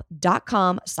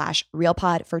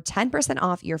betterhelp.com/realpod for 10%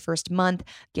 off your first month.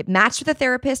 Get matched with a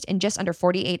therapist in just under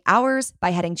 48 hours by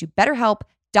heading to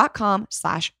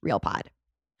betterhelp.com/realpod.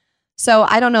 So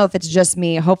I don't know if it's just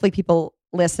me. Hopefully people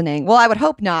listening, well, I would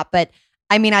hope not, but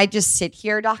I just sit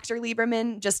here, Dr.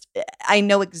 Lieberman, I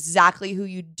know exactly who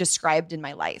you described in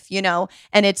my life,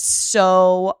 and it's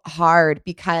so hard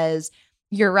because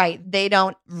you're right. They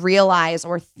don't realize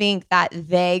or think that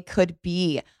they could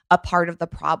be a part of the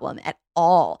problem at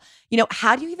all.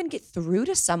 How do you even get through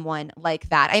to someone like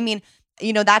that?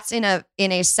 That's in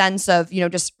a sense of,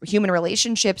 just human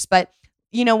relationships, but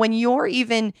when you're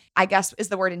even, I guess is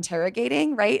the word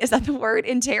interrogating, right? Is that the word,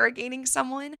 interrogating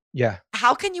someone? Yeah.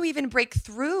 How can you even break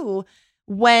through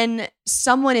when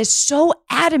someone is so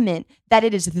adamant that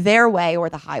it is their way or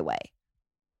the highway?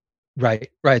 Right.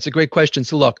 It's a great question.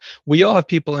 So look, we all have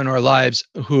people in our lives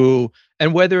who,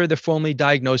 and whether they're formally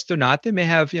diagnosed or not, they may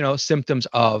have, symptoms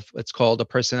of what's called a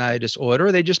personality disorder,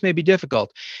 or they just may be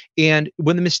difficult. And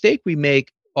when the mistake we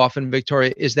make often,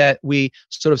 Victoria, is that we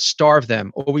sort of starve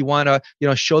them, or we want to,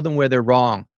 show them where they're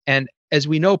wrong. And as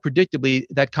we know, predictably,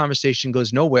 that conversation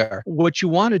goes nowhere. What you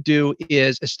want to do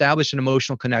is establish an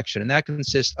emotional connection, and that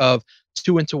consists of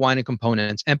two intertwining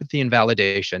components: empathy and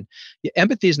validation.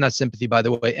 Empathy is not sympathy, by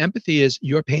the way. Empathy is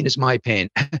your pain is my pain.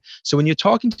 So when you're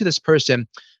talking to this person,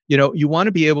 you want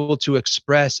to be able to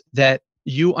express that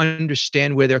you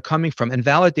understand where they're coming from and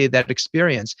validate that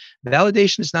experience.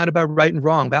 Validation is not about right and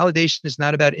wrong. Validation is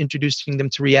not about introducing them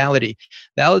to reality.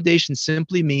 Validation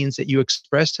simply means that you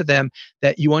express to them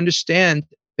that you understand,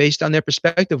 based on their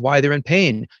perspective, why they're in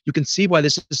pain. You can see why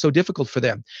this is so difficult for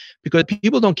them, because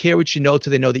people don't care what you know till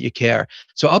they know that you care.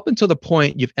 So up until the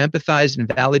point you've empathized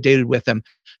and validated with them,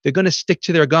 they're going to stick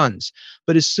to their guns.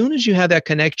 But as soon as you have that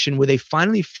connection where they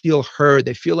finally feel heard,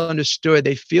 they feel understood,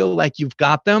 they feel like you've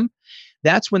got them,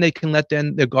 that's when they can let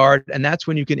down their guard, and that's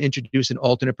when you can introduce an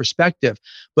alternate perspective.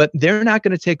 But they're not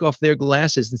going to take off their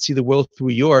glasses and see the world through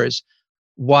yours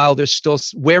while they're still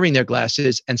wearing their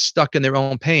glasses and stuck in their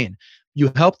own pain.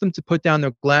 You help them to put down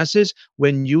their glasses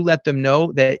when you let them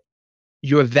know that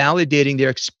you're validating their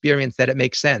experience, that it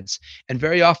makes sense. And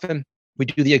very often we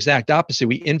do the exact opposite.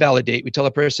 We invalidate. We tell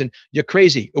a person, you're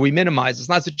crazy, or we minimize. It's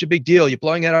not such a big deal. You're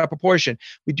blowing it out of proportion.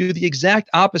 We do the exact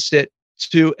opposite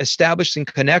to establishing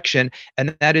connection,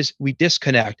 and that is we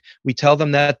disconnect. We tell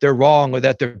them that they're wrong or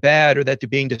that they're bad or that they're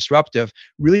being disruptive.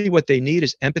 Really what they need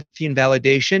is empathy and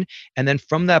validation. And then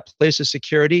from that place of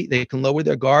security, they can lower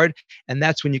their guard. And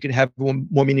that's when you can have a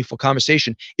more meaningful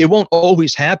conversation. It won't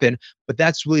always happen, but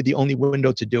that's really the only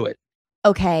window to do it.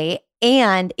 Okay.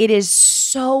 And it is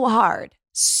so hard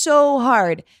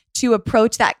to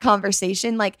approach that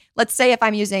conversation. Like, let's say if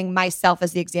I'm using myself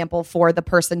as the example for the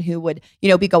person who would,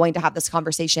 be going to have this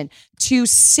conversation, to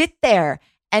sit there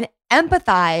and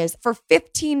empathize for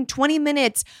 15, 20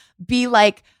 minutes, be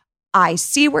like, I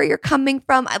see where you're coming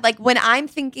from. Like when I'm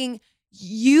thinking,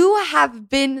 you have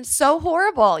been so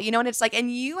horrible, and it's like,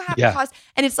 and you have caused,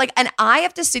 and it's like, and I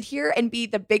have to sit here and be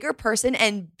the bigger person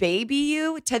and baby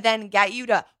you to then get you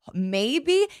to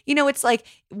maybe, it's like,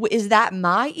 is that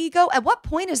my ego? At what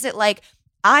point is it like,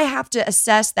 I have to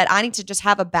assess that I need to just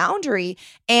have a boundary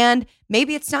and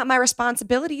maybe it's not my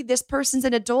responsibility. This person's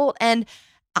an adult and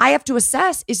I have to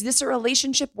assess, is this a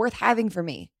relationship worth having for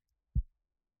me?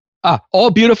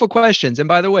 All beautiful questions. And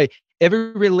by the way,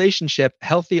 every relationship,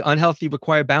 healthy, unhealthy,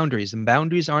 require boundaries. And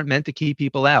boundaries aren't meant to keep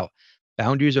people out.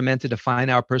 Boundaries are meant to define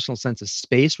our personal sense of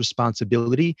space,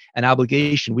 responsibility, and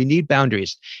obligation. We need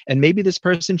boundaries. And maybe this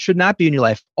person should not be in your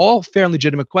life. All fair and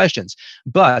legitimate questions.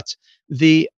 But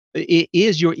it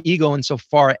is your ego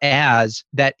insofar as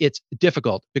that it's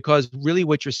difficult, because really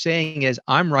what you're saying is,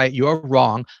 I'm right, you're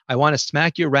wrong. I want to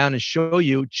smack you around and show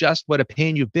you just what a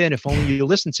pain you've been if only you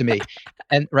listen to me.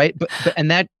 And right, but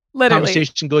that literally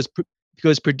conversation goes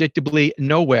predictably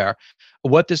nowhere.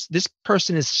 What this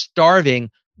person is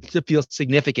starving to feel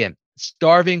significant,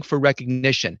 starving for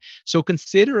recognition. So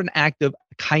consider an act of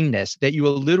kindness that you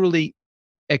are literally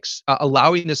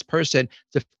allowing this person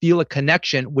to feel a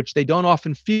connection, which they don't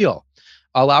often feel,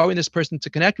 allowing this person to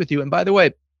connect with you. And by the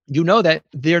way,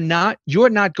 that you're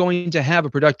not going to have a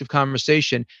productive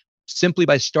conversation simply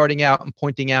by starting out and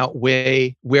pointing out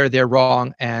where they're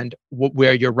wrong and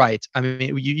where you're right. I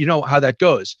mean, you know how that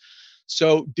goes.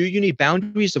 So do you need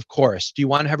boundaries? Of course. Do you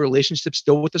want to have a relationship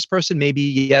still with this person? Maybe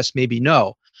yes, maybe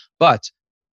no. But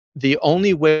the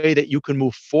only way that you can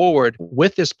move forward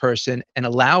with this person and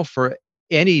allow for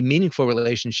any meaningful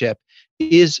relationship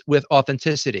is with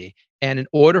authenticity. And in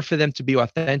order for them to be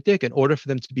authentic, in order for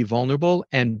them to be vulnerable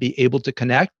and be able to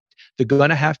connect, they're going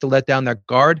to have to let down their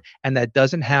guard. And that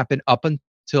doesn't happen up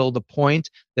until the point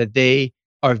that they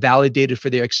are validated for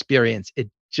their experience. It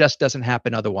just doesn't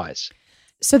happen otherwise.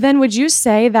 So then would you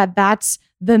say that that's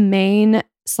the main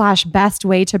 / best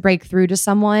way to break through to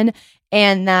someone,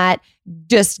 and that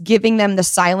just giving them the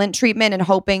silent treatment and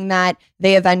hoping that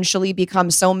they eventually become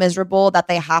so miserable that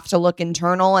they have to look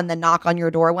internal and then knock on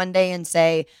your door one day and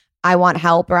say, I want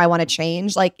help or I want to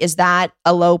change? Like, is that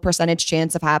a low percentage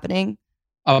chance of happening?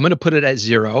 I'm going to put it at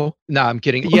 0. No, I'm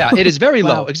kidding. Yeah, it is very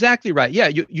low. Exactly right.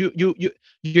 Yeah,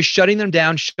 you're shutting them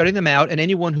down, shutting them out, and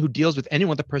anyone who deals with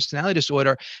anyone with a personality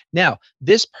disorder. Now,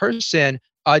 this person,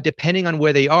 depending on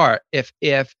where they are, if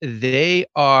they're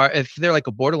like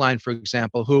a borderline, for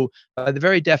example, who by the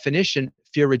very definition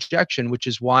fear rejection, which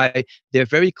is why they're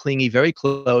very clingy, very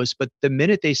close. But the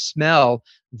minute they smell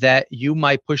that you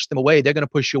might push them away, they're going to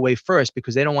push you away first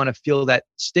because they don't want to feel that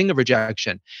sting of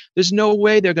rejection. There's no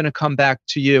way they're going to come back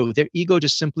to you. Their ego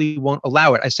just simply won't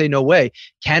allow it. I say no way.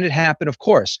 Can it happen? Of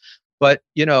course. But,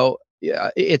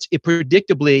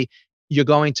 predictably, you're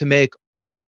going to make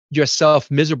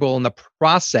yourself miserable in the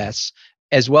process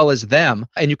as well as them.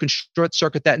 And you can short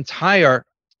circuit that entire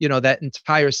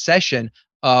session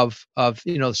of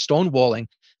stonewalling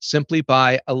simply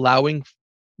by allowing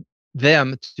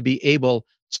them to be able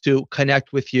to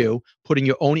connect with you, putting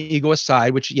your own ego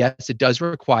aside, which yes, it does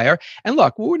require. And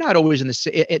look, we're not always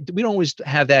we don't always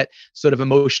have that sort of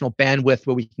emotional bandwidth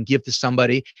where we can give to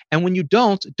somebody. And when you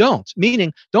don't,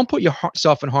 meaning don't put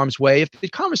yourself in harm's way. If the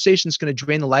conversation is going to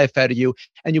drain the life out of you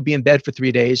and you'll be in bed for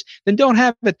 3 days, then don't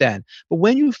have it then. But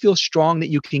when you feel strong that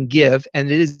you can give,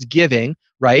 and it is giving,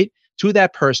 right, to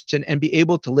that person and be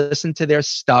able to listen to their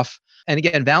stuff. And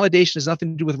again, validation has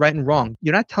nothing to do with right and wrong.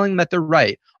 You're not telling them that they're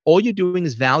right. All you're doing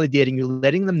is validating. You're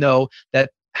letting them know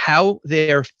that how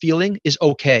they're feeling is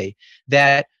okay,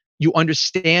 that you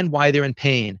understand why they're in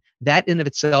pain. That in of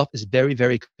itself is very,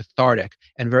 very cathartic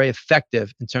and very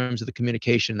effective in terms of the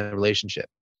communication in the relationship.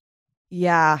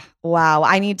 Yeah. Wow.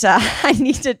 I need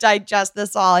to digest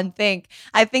this all and think.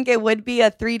 I think it would be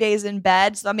a 3 days in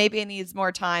bed. So maybe it needs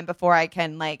more time before I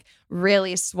can like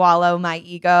really swallow my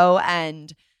ego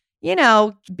and,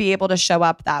 be able to show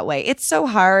up that way. It's so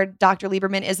hard, Dr.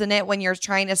 Lieberman, isn't it? When you're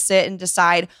trying to sit and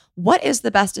decide what is the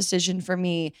best decision for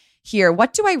me here?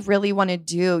 What do I really want to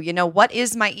do? What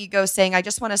is my ego saying? I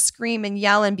just want to scream and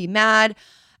yell and be mad.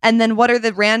 And then what are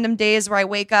the random days where I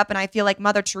wake up and I feel like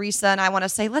Mother Teresa and I want to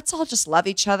say, let's all just love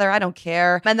each other. I don't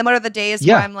care. And then what are the days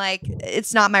where I'm like,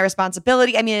 it's not my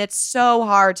responsibility? I mean, it's so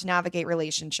hard to navigate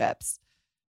relationships.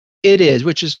 It is,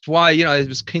 which is why, it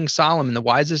was King Solomon, the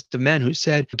wisest of men, who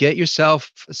said, get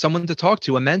yourself someone to talk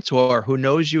to, a mentor who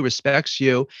knows you, respects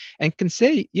you, and can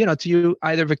say, to you,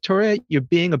 either, Victoria, you're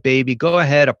being a baby, go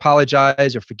ahead,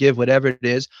 apologize or forgive, whatever it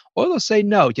is. Or they'll say,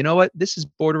 no, you know what? This is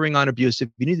bordering on abusive.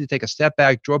 You need to take a step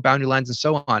back, draw boundary lines, and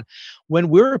so on. When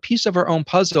we're a piece of our own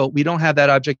puzzle, we don't have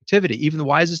that objectivity. Even the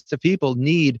wisest of people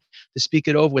need to speak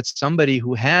it over with somebody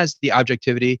who has the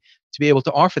objectivity to be able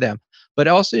to offer them. But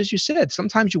also, as you said,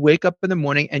 sometimes you wake up in the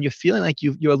morning and you're feeling like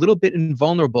you're a little bit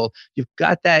invulnerable. You've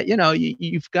got that,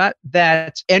 you've got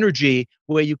that energy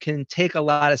where you can take a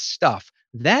lot of stuff.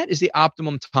 That is the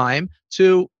optimum time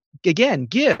to, again,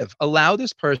 allow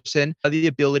this person the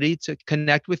ability to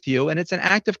connect with you. And it's an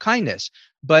act of kindness.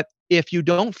 But if you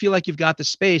don't feel like you've got the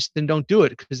space, then don't do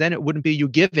it, because then it wouldn't be you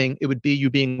giving, it would be you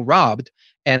being robbed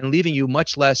and leaving you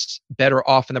much less better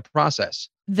off in the process.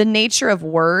 The nature of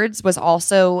words was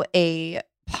also a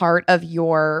part of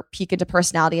your peek into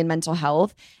personality and mental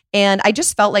health. And I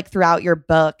just felt like throughout your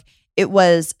book, it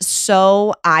was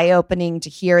so eye-opening to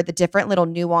hear the different little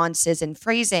nuances and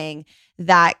phrasing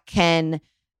that can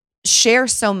share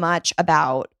so much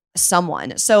about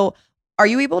someone. So are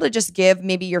you able to just give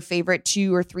maybe your favorite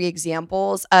 2 or 3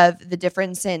 examples of the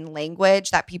difference in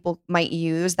language that people might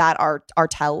use that are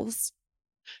tells?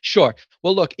 Sure.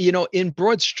 Well, look, in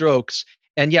broad strokes,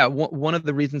 and one of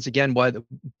the reasons, again, why the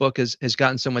book has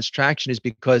gotten so much traction is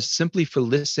because simply for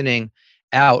listening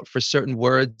out for certain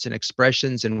words and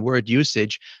expressions and word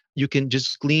usage, you can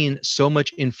just glean so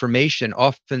much information,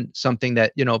 often something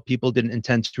that, people didn't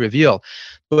intend to reveal.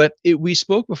 But we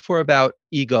spoke before about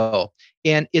ego,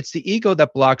 and it's the ego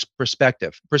that blocks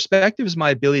perspective. Perspective is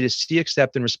my ability to see,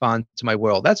 accept, and respond to my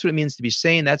world. That's what it means to be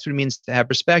sane. That's what it means to have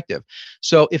perspective.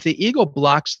 So if the ego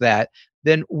blocks that,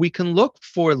 then we can look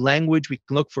for language, we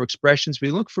can look for expressions,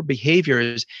 we look for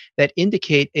behaviors that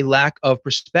indicate a lack of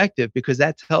perspective, because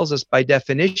that tells us by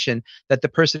definition that the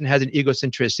person has an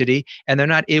egocentricity and they're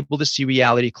not able to see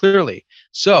reality clearly.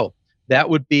 So that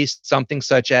would be something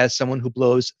such as someone who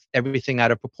blows everything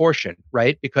out of proportion,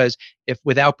 right? Because if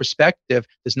without perspective,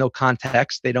 there's no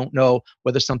context, they don't know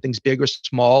whether something's big or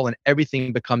small, and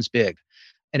everything becomes big.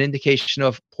 An indication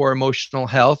of poor emotional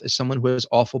health is someone who has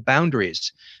awful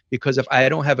boundaries, because if I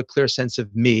don't have a clear sense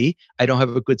of me, I don't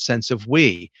have a good sense of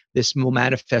we. This will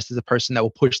manifest as a person that will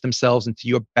push themselves into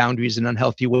your boundaries in an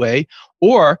unhealthy way,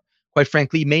 or quite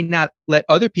frankly, may not let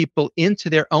other people into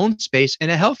their own space in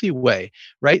a healthy way,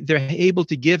 right? They're able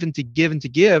to give and to give and to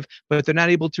give, but they're not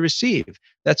able to receive.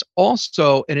 That's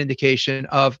also an indication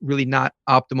of really not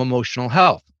optimal emotional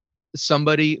health.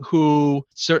 Somebody who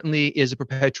certainly is a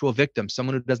perpetual victim,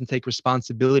 someone who doesn't take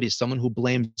responsibility, someone who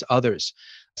blames others,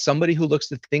 somebody who looks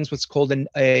at things, what's called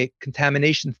a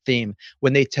contamination theme.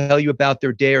 When they tell you about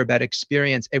their day or about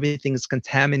experience, everything is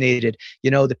contaminated.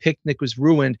 The picnic was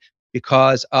ruined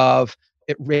because of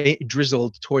it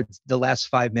drizzled towards the last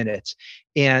 5 minutes.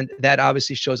 And that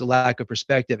obviously shows a lack of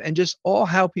perspective, and just all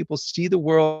how people see the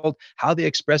world, how they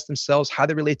express themselves, how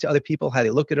they relate to other people, how they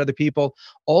look at other people.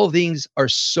 All things are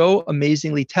so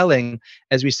amazingly telling.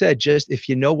 As we said, just if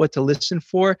you know what to listen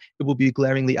for, it will be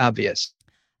glaringly obvious.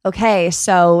 Okay,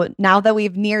 so now that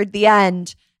we've neared the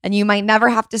end and you might never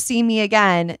have to see me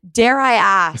again, dare I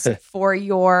ask for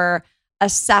your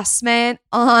assessment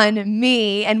on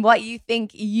me and what you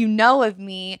think you know of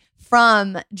me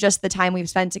from just the time we've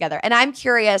spent together? And I'm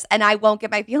curious, and I won't get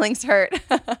my feelings hurt.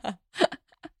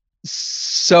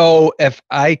 So if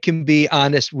I can be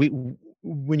honest, when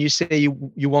you say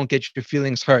you won't get your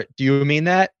feelings hurt, do you mean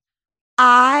that?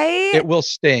 It will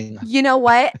sting. You know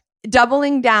what?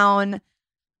 Doubling down,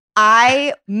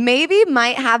 I maybe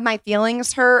might have my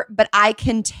feelings hurt, but I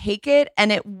can take it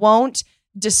and it won't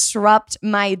disrupt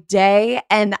my day,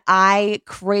 and I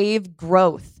crave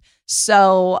growth.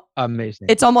 So amazing.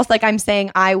 It's almost like I'm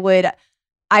saying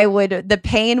the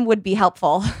pain would be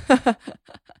helpful.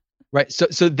 Right.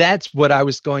 So that's what I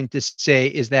was going to say,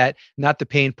 is that not the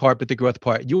pain part, but the growth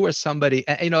part. You are somebody,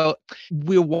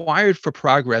 we're wired for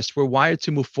progress. We're wired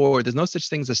to move forward. There's no such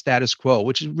thing as a status quo,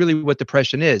 which is really what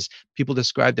depression is. People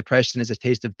describe depression as a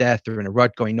taste of death or in a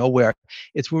rut going nowhere.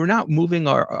 It's we're not moving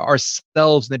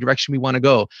ourselves in the direction we want to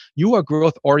go. You are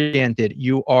growth oriented.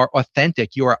 You are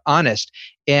authentic. You are honest,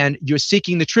 and you're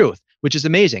seeking the truth, which is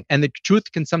amazing. And the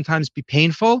truth can sometimes be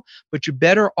painful, but you're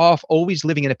better off always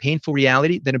living in a painful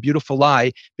reality than a beautiful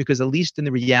lie, because at least in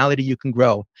the reality you can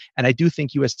grow. And I do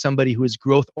think you as somebody who is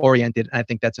growth oriented, and I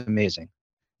think that's amazing.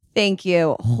 Thank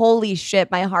you. Holy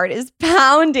shit, my heart is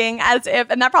pounding as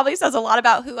if, and that probably says a lot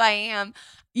about who I am.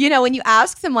 When you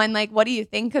ask someone like, what do you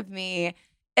think of me?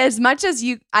 As much as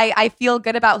I feel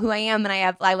good about who I am,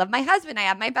 and I love my husband, I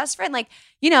have my best friend. Like,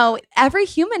 every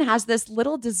human has this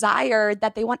little desire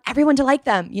that they want everyone to like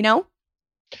them,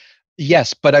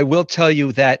 Yes, but I will tell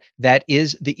you that that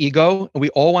is the ego. We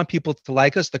all want people to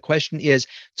like us. The question is,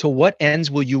 to what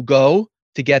ends will you go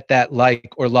to get that like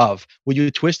or love? Will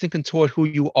you twist and contort who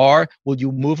you are? Will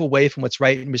you move away from what's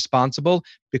right and responsible?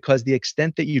 Because the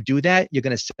extent that you do that, you're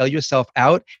going to sell yourself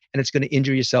out, and it's going to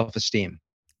injure your self-esteem.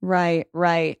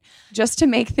 Right. Just to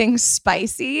make things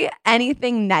spicy,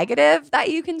 anything negative that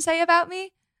you can say about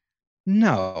me?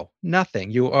 No, nothing.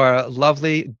 You are a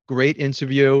lovely, great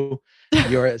interview.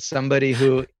 You're somebody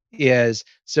who is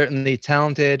certainly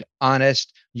talented,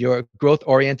 honest, you're growth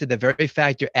oriented. The very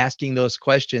fact you're asking those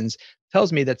questions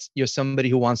tells me that you're somebody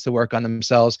who wants to work on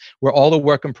themselves. We're all a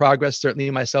work in progress,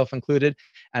 certainly myself included.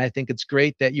 And I think it's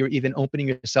great that you're even opening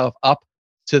yourself up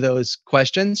to those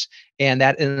questions. And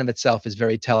that in and of itself is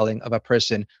very telling of a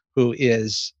person who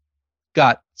is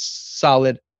got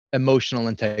solid emotional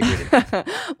integrity.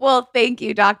 Well, thank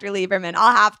you, Dr. Lieberman.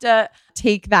 I'll have to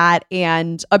take that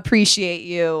and appreciate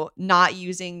you not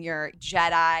using your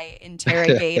Jedi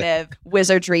interrogative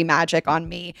wizardry magic on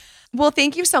me. Well,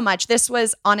 thank you so much. This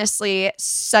was honestly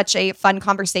such a fun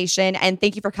conversation, and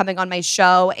thank you for coming on my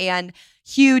show, and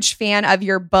huge fan of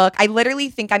your book. I literally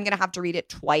think I'm going to have to read it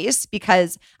twice,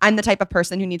 because I'm the type of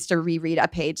person who needs to reread a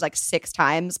page like 6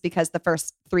 times, because the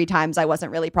first 3 times I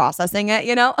wasn't really processing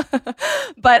it,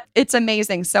 but it's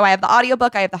amazing. So I have the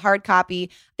audiobook, I have the hard copy.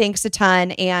 Thanks a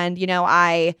ton. And,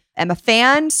 I am a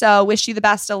fan, so wish you the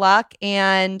best of luck.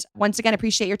 And once again,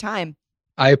 appreciate your time.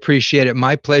 I appreciate it.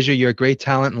 My pleasure. You're a great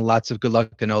talent, and lots of good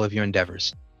luck in all of your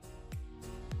endeavors.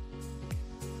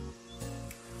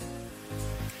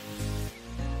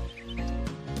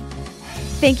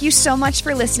 Thank you so much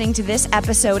for listening to this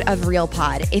episode of Real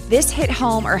Pod. If this hit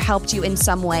home or helped you in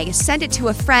some way, send it to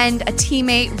a friend, a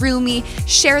teammate, roomie.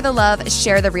 Share the love,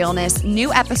 share the realness.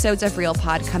 New episodes of Real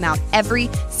Pod come out every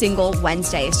single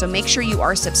Wednesday, so make sure you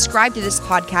are subscribed to this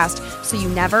podcast so you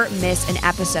never miss an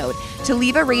episode. To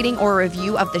leave a rating or a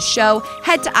review of the show,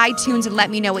 head to iTunes and let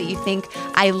me know what you think.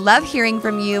 I love hearing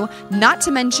from you. Not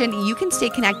to mention, you can stay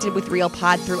connected with Real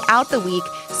Pod throughout the week,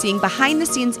 seeing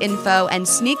behind-the-scenes info and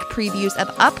sneak previews of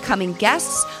upcoming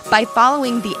guests by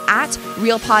following the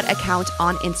 @RealPod account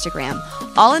on Instagram.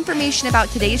 All information about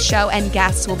today's show and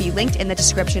guests will be linked in the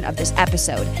description of this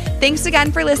episode. Thanks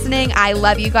again for listening. I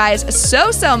love you guys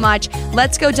so much.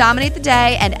 Let's go dominate the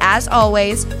day, and as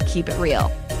always, keep it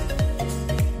real.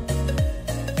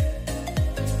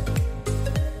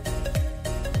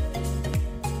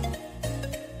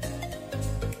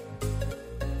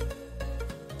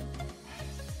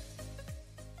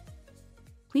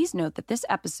 Please note that this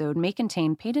episode may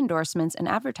contain paid endorsements and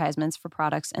advertisements for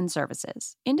products and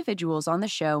services. Individuals on the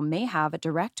show may have a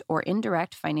direct or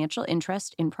indirect financial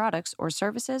interest in products or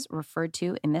services referred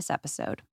to in this episode.